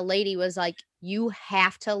chair and the lady was like, you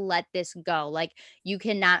have to let this go. Like you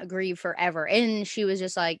cannot grieve forever. And she was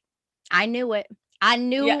just like, I knew it. I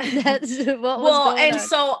knew that's what was going on.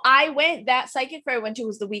 So that psychic fair I went to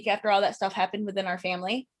was the week after all that stuff happened within our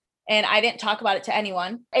family. And I didn't talk about it to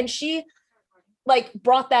anyone. And she like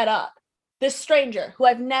brought that up. This stranger who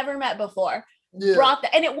I've never met before brought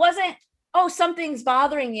that. And it wasn't, oh, something's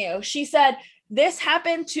bothering you. She said, this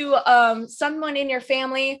happened to someone in your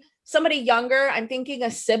family, somebody younger. I'm thinking a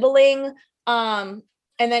sibling. And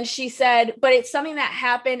then she said, but it's something that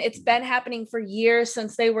happened. It's been happening for years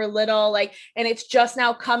since they were little, like, and it's just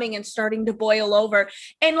now coming and starting to boil over.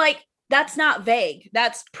 And like, that's not vague.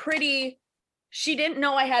 That's pretty. She didn't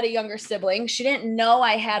know I had a younger sibling. She didn't know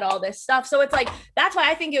I had all this stuff. So it's like, that's why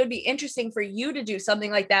I think it would be interesting for you to do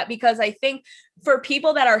something like that, because I think for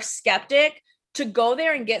people that are skeptic, to go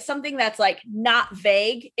there and get something that's like not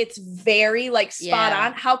vague, it's very like spot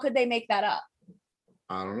on. How could they make that up?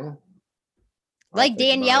 I don't know. Like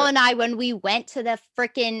Danielle and I, when we went to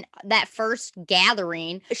that first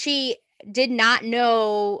gathering, she did not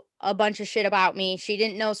know a bunch of shit about me. She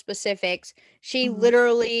didn't know specifics. She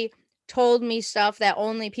literally told me stuff that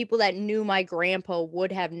only people that knew my grandpa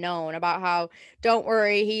would have known about. How, don't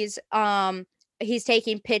worry, he's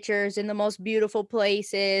taking pictures in the most beautiful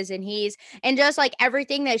places, and just like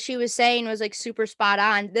everything that she was saying was like super spot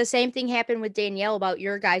on. The same thing happened with Danielle about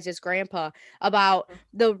your guys' grandpa, about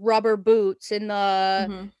the rubber boots and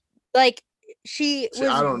the like. She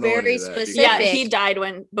was very specific. Yeah, he died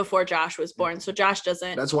before Josh was born, so Josh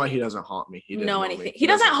doesn't. That's why he doesn't haunt me. He doesn't know anything. He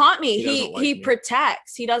doesn't haunt me. He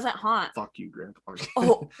protects. He doesn't haunt. Fuck you, Grandpa.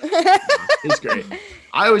 Oh, he's great.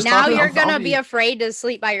 I always now you're gonna be afraid to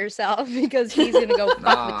sleep by yourself because he's gonna go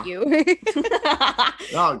fuck with you.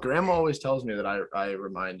 No, Grandma always tells me that I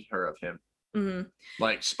remind her of him.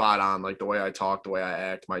 Like spot on, like the way I talk, the way I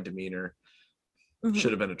act, my demeanor.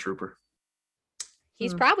 Should have been a trooper.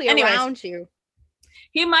 He's probably around you.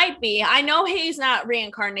 He might be. I know he's not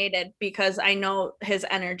reincarnated because I know his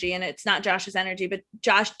energy, and it's not Josh's energy, but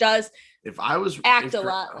Josh does. If I was act a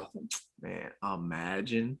lot. Oh, man,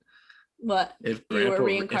 imagine what if Grandpa, you were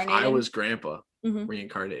reincarnated. If I was Grandpa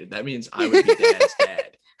reincarnated, that means I would be Dad's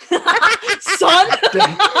dad. Son.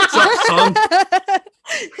 Son.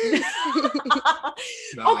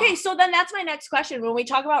 Okay, so then that's my next question. When we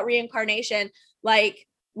talk about reincarnation, like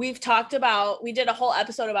we did a whole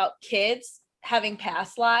episode about kids having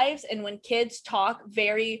past lives, and when kids talk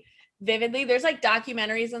very vividly, there's like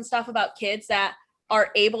documentaries and stuff about kids that are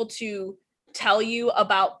able to tell you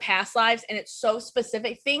about past lives, and it's so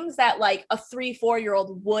specific, things that like a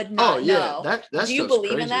 3-4-year-old would not know. That's do you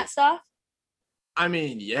believe crazy. In that stuff? I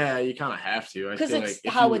mean, yeah, you kind of have to. Because it's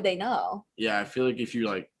like how would they know? Yeah, I feel like if you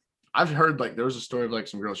like, I've heard like there was a story of like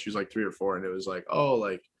some girl, she was like 3 or 4, and it was like, oh,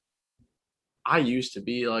 like I used to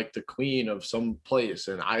be like the queen of some place,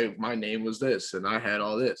 and my name was this, and I had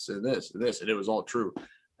all this and this and this, and it was all true.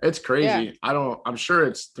 It's crazy. Yeah. I'm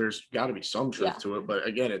sure there's got to be some truth to it, but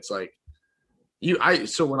again, it's like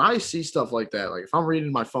so when I see stuff like that, like if I'm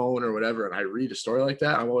reading my phone or whatever, and I read a story like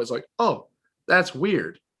that, I'm always like, oh, that's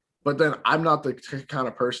weird. But then I'm not the kind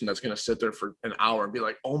of person that's going to sit there for an hour and be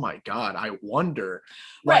like, oh my God, I wonder.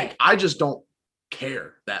 Right. Like, I just don't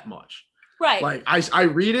care that much. Right. Like I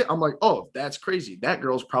read it, I'm like, oh, that's crazy. That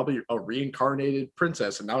girl's probably a reincarnated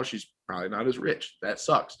princess, and now she's probably not as rich. That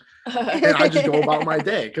sucks. And I just go about my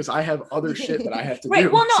day because I have other shit that I have to do.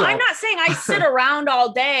 Well, no, I'm not saying I sit around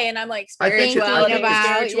all day and I'm like spirituality.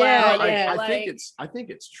 I think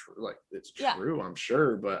it's true. Like it's true, I'm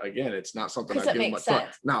sure. But again, it's not something I give much thought.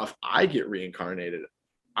 Now, if I get reincarnated,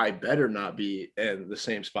 I better not be in the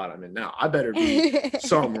same spot I'm in now. I better be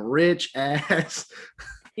some rich ass.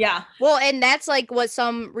 Yeah. Well, and that's like what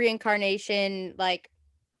some reincarnation like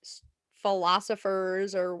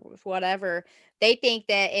philosophers or whatever, they think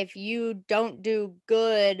that if you don't do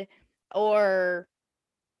good or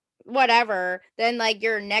whatever, then like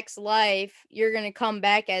your next life, you're going to come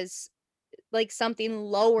back as like something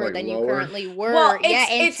lower than you currently were. Well,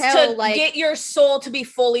 it's to like get your soul to be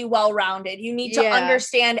fully well-rounded. You need to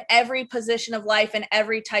understand every position of life and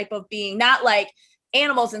every type of being, not like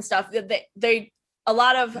animals and stuff. They a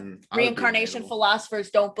lot of reincarnation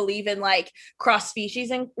philosophers don't believe in like cross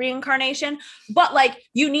species and reincarnation, but like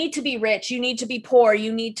you need to be rich, you need to be poor,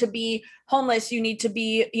 you need to be homeless, you need to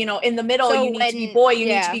be, in the middle, you need to be boy, you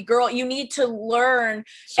need to be girl, you need to learn.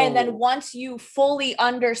 And then once you fully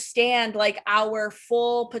understand like our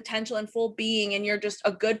full potential and full being, and you're just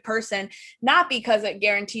a good person, not because it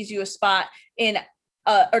guarantees you a spot in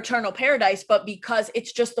eternal paradise, but because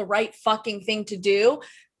it's just the right fucking thing to do,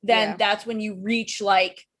 then that's when you reach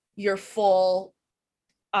like your full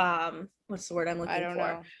what's the word I'm looking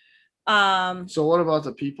for? Know. So what about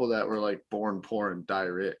the people that were like born poor and die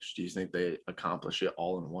rich? Do you think they accomplish it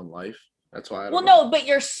all in one life? That's why no, but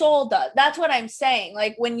your soul does. That's what I'm saying.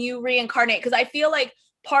 Like when you reincarnate, because I feel like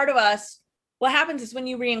part of us, what happens is when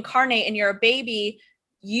you reincarnate and you're a baby,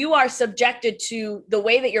 you are subjected to the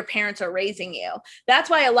way that your parents are raising you. That's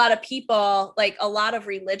why a lot of people, like a lot of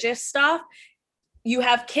religious stuff, you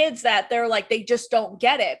have kids that they're like, they just don't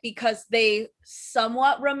get it because they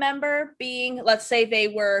somewhat remember being, let's say they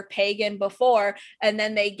were pagan before, and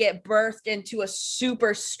then they get birthed into a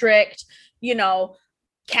super strict,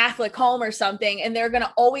 Catholic home or something, and they're going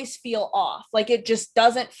to always feel off. Like it just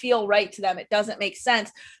doesn't feel right to them. It doesn't make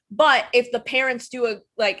sense. But if the parents do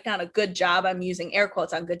not a good job, I'm using air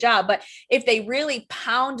quotes on good job, but if they really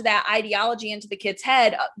pound that ideology into the kid's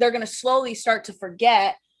head, they're going to slowly start to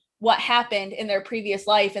forget what happened in their previous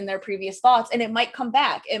life and their previous thoughts. And it might come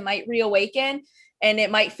back, it might reawaken, and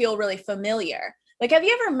it might feel really familiar. Like, have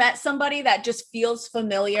you ever met somebody that just feels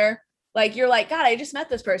familiar? Like you're like, God, I just met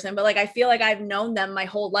this person, but like, I feel like I've known them my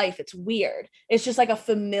whole life. It's weird. It's just like a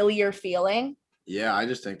familiar feeling. Yeah. I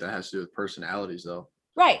just think that has to do with personalities though.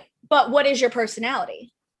 Right. But what is your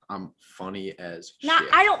personality? I'm funny as shit.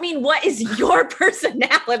 I don't mean what is your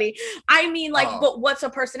personality. I mean like, but what's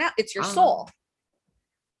a personality? It's your soul.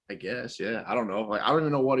 I guess, yeah. I don't know. Like, I don't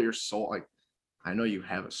even know what your soul. Like, I know you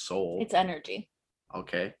have a soul. It's energy.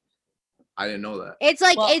 Okay, I didn't know that. It's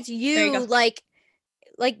like it's you like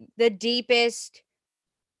the deepest.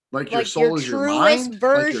 Like your soul your is your truest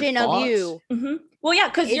version of you. Mm-hmm. Well, yeah,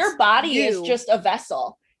 because your body is just a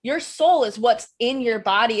vessel. Your soul is what's in your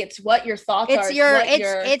body. It's what your thoughts are.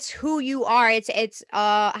 It's who you are. It's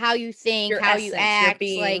how you think, how essence, you act.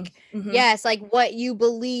 Like yes, like what you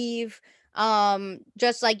believe.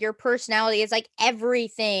 Just like your personality is like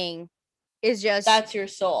everything is just that's your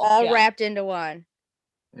soul all wrapped into one.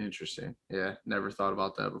 Interesting. Yeah, never thought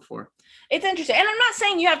about that before. It's interesting, and I'm not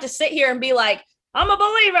saying you have to sit here and be like, I'm a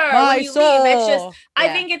believer when you leave. It's just I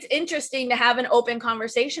think it's interesting to have an open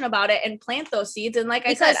conversation about it and plant those seeds. And like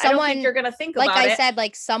because I said, I don't think you're gonna think about it. Like I said,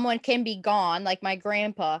 like someone can be gone, like my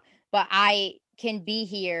grandpa, but I can be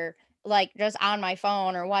here like just on my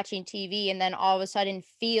phone or watching TV, and then all of a sudden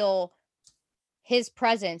feel his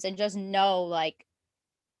presence and just know like,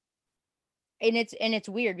 and it's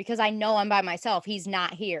weird because I know I'm by myself. He's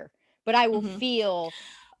not here, but I will feel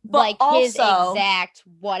like also, his exact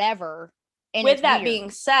whatever. And with that being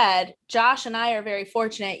said, Josh and I are very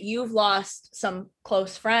fortunate. You've lost some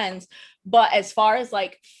close friends, but as far as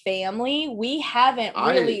like family, we haven't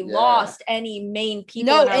really lost any main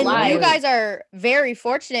people in our lives. You guys are very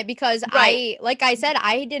fortunate because like I said,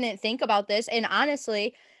 I didn't think about this. And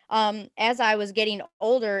honestly, as I was getting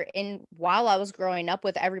older and while I was growing up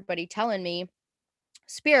with everybody telling me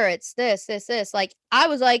spirits, this, like I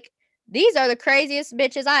was like, these are the craziest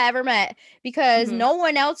bitches I ever met because no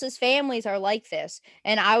one else's families are like this.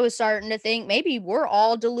 And I was starting to think maybe we're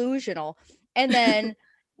all delusional. And then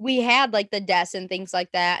we had like the deaths and things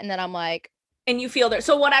like that. And then I'm like, and you feel there.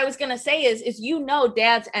 So what I was going to say is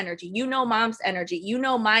dad's energy, mom's energy,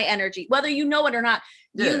 my energy, whether you know it or not,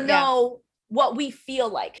 you know what we feel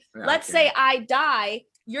like. Let's say I die,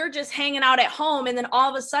 you're just hanging out at home, and then all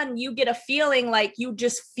of a sudden you get a feeling like you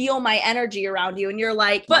just feel my energy around you, and you're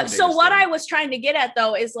like, but so what I was trying to get at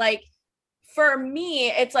though is like, for me,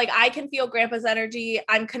 it's like I can feel grandpa's energy.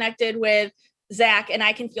 I'm connected with Zach, and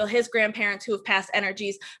I can feel his grandparents who have passed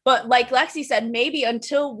energies. But like Lexi said, maybe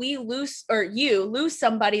until we lose, or you lose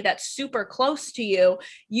somebody that's super close to you,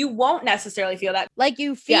 you won't necessarily feel that. Like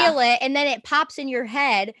you feel it, and then it pops in your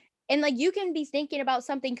head. And like you can be thinking about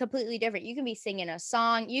something completely different. You can be singing a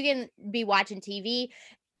song. You can be watching TV.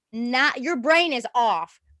 Your brain is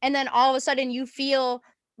off. And then all of a sudden you feel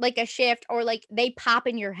like a shift, or like they pop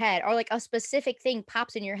in your head, or like a specific thing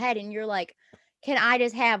pops in your head, and you're like, can I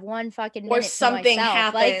just have one fucking minute or something to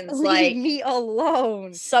myself? happens, like leave me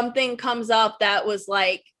alone. Something comes up that was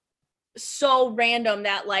like so random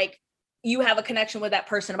that like you have a connection with that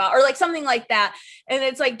person about, or like something like that. And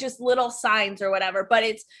it's like just little signs or whatever. But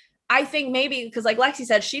it's, I think maybe because like Lexi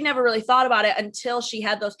said, she never really thought about it until she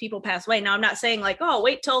had those people pass away. Now, I'm not saying like, oh,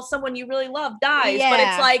 wait till someone you really love dies, but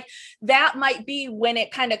it's like, that might be when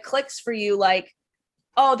it kind of clicks for you. Like,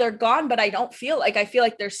 oh, they're gone, but I don't feel like, I feel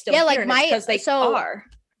like they're still here, like because they are.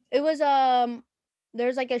 It was,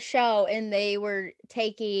 there's like a show, and they were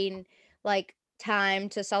taking like time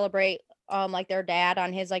to celebrate like their dad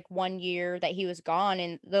on his like 1 year that he was gone,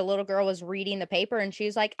 and the little girl was reading the paper, and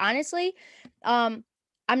she's like, honestly,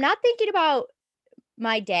 I'm not thinking about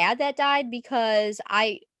my dad that died, because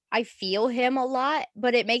I feel him a lot,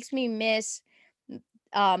 but it makes me miss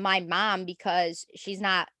my mom, because she's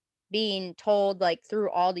not being told like through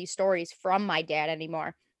all these stories from my dad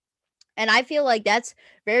anymore. And I feel like that's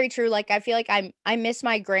very true. Like I feel like I miss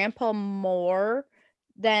my grandpa more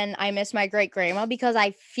than I miss my great grandma, because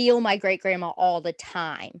I feel my great grandma all the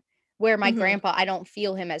time, where my grandpa, I don't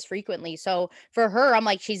feel him as frequently. So for her, I'm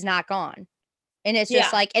like, she's not gone. And it's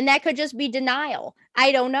just like, and that could just be denial.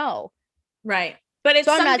 I don't know. Right. But it's,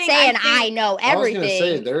 so I'm not saying I know everything. I was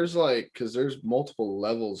gonna say there's like, because there's multiple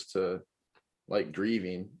levels to like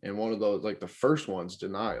grieving, and one of those, like the first one's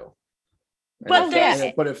denial. But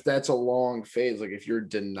if that's a long phase, like if you're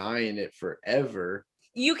denying it forever,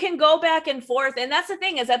 you can go back and forth. And that's the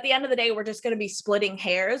thing, is at the end of the day, we're just going to be splitting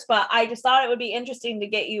hairs. But I just thought it would be interesting to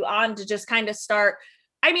get you on to just kind of start,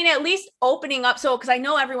 I mean, at least opening up. So, because I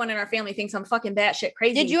know everyone in our family thinks I'm fucking batshit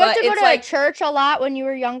crazy. Did you have to go to like church a lot when you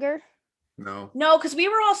were younger? No, because we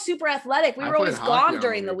were all super athletic. We were always gone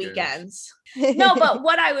during the weekends. No, but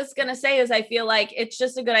what I was going to say is I feel like it's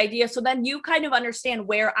just a good idea. So then you kind of understand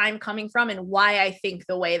where I'm coming from and why I think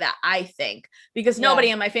the way that I think, because nobody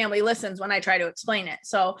in my family listens when I try to explain it.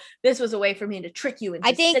 So this was a way for me to trick you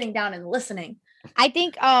into sitting down and listening. I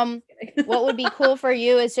think what would be cool for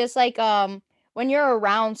you is just like when you're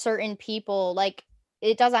around certain people, like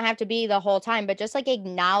it doesn't have to be the whole time, but just like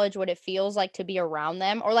acknowledge what it feels like to be around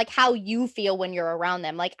them, or like how you feel when you're around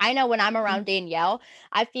them. Like I know when I'm around Danielle,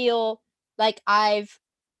 I feel like obviously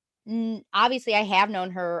I have known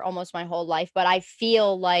her almost my whole life, but I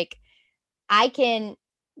feel like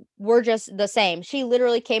we're just the same. She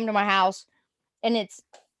literally came to my house, and it's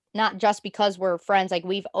not just because we're friends. Like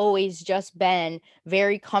we've always just been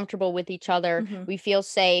very comfortable with each other. We feel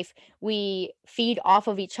safe. We feed off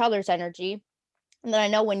of each other's energy. And then I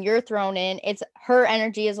know when you're thrown in, it's her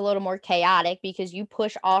energy is a little more chaotic because you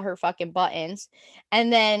push all her fucking buttons.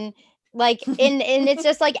 And then like, and it's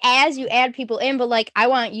just like, as you add people in, but like, I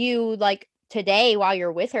want you like today while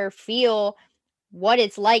you're with her, feel what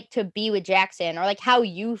it's like to be with Jackson, or like how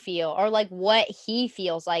you feel, or like what he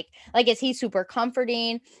feels like is he super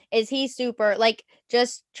comforting? Is he super like,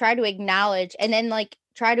 just try to acknowledge, and then like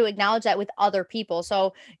try to acknowledge that with other people.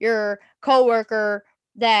 So your coworker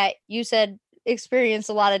that you said experienced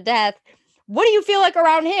a lot of death, what do you feel like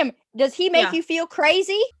around him? Does he make you feel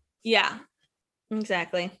crazy? Yeah,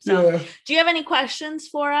 exactly. So do you have any questions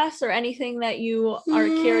for us, or anything that you are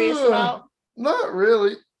curious about? Not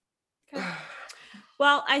really. Okay.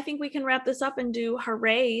 Well, I think we can wrap this up and do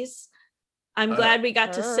hoorays. I'm glad we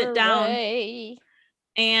got to sit down.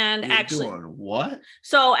 And actually, doing what?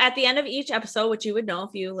 So at the end of each episode, which you would know if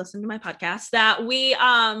you listen to my podcast, that we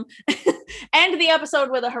end the episode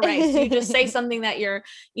with a hooray. So you just say something that you're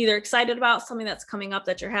either excited about, something that's coming up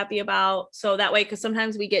that you're happy about. So that way, because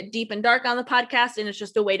sometimes we get deep and dark on the podcast, and it's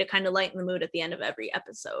just a way to kind of lighten the mood at the end of every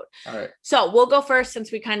episode. All right. So we'll go first,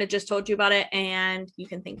 since we kind of just told you about it, and you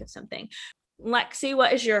can think of something. Lexi,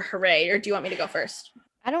 what is your hooray? Or do you want me to go first?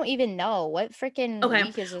 I don't even know what freaking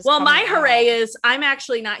week is this. Well, my hooray is I'm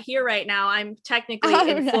actually not here right now. I'm technically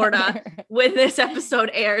in Florida when this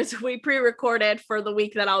episode airs. We pre-recorded for the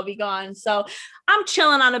week that I'll be gone. So I'm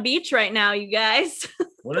chilling on a beach right now, you guys.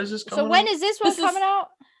 When is this coming out? When is this one coming out?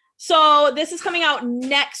 So this is coming out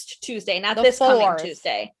next Tuesday, not this coming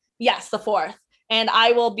Tuesday. Yes, the 4th. And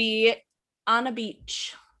I will be on a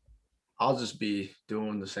beach. I'll just be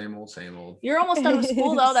doing the same old. You're almost done with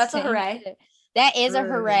school though. That's a hooray. That is a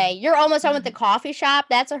hooray. You're almost done with the coffee shop.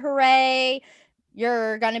 That's a hooray.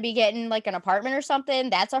 You're going to be getting like an apartment or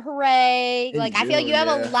something. That's a hooray. Like, I feel like you have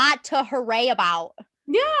a lot to hooray about.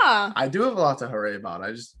 Yeah. I do have a lot to hooray about.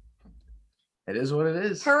 It is what it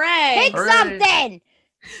is. Hooray. Pick something.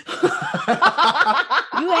 You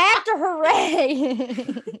have to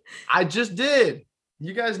hooray. I just did.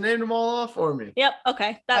 You guys named them all off for me. Yep.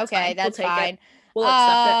 Okay. That's fine. That's fine. We'll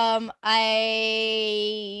accept it.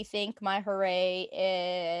 I think my hooray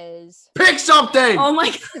is pick something. Oh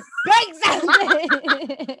my God. Pick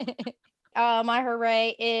something. My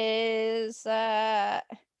hooray is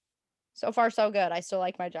so far so good. I still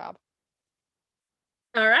like my job.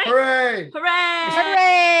 All right. Hooray.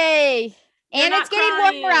 Hooray. And it's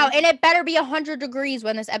getting warmer out, and it better be 100 degrees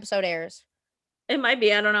when this episode airs. It might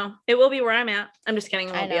be. I don't know. It will be where I'm at. I'm just kidding.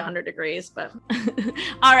 It won't be 100 degrees, but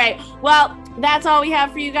all right. Well, that's all we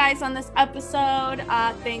have for you guys on this episode.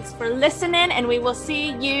 Thanks for listening, and we will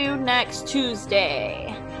see you next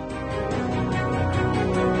Tuesday.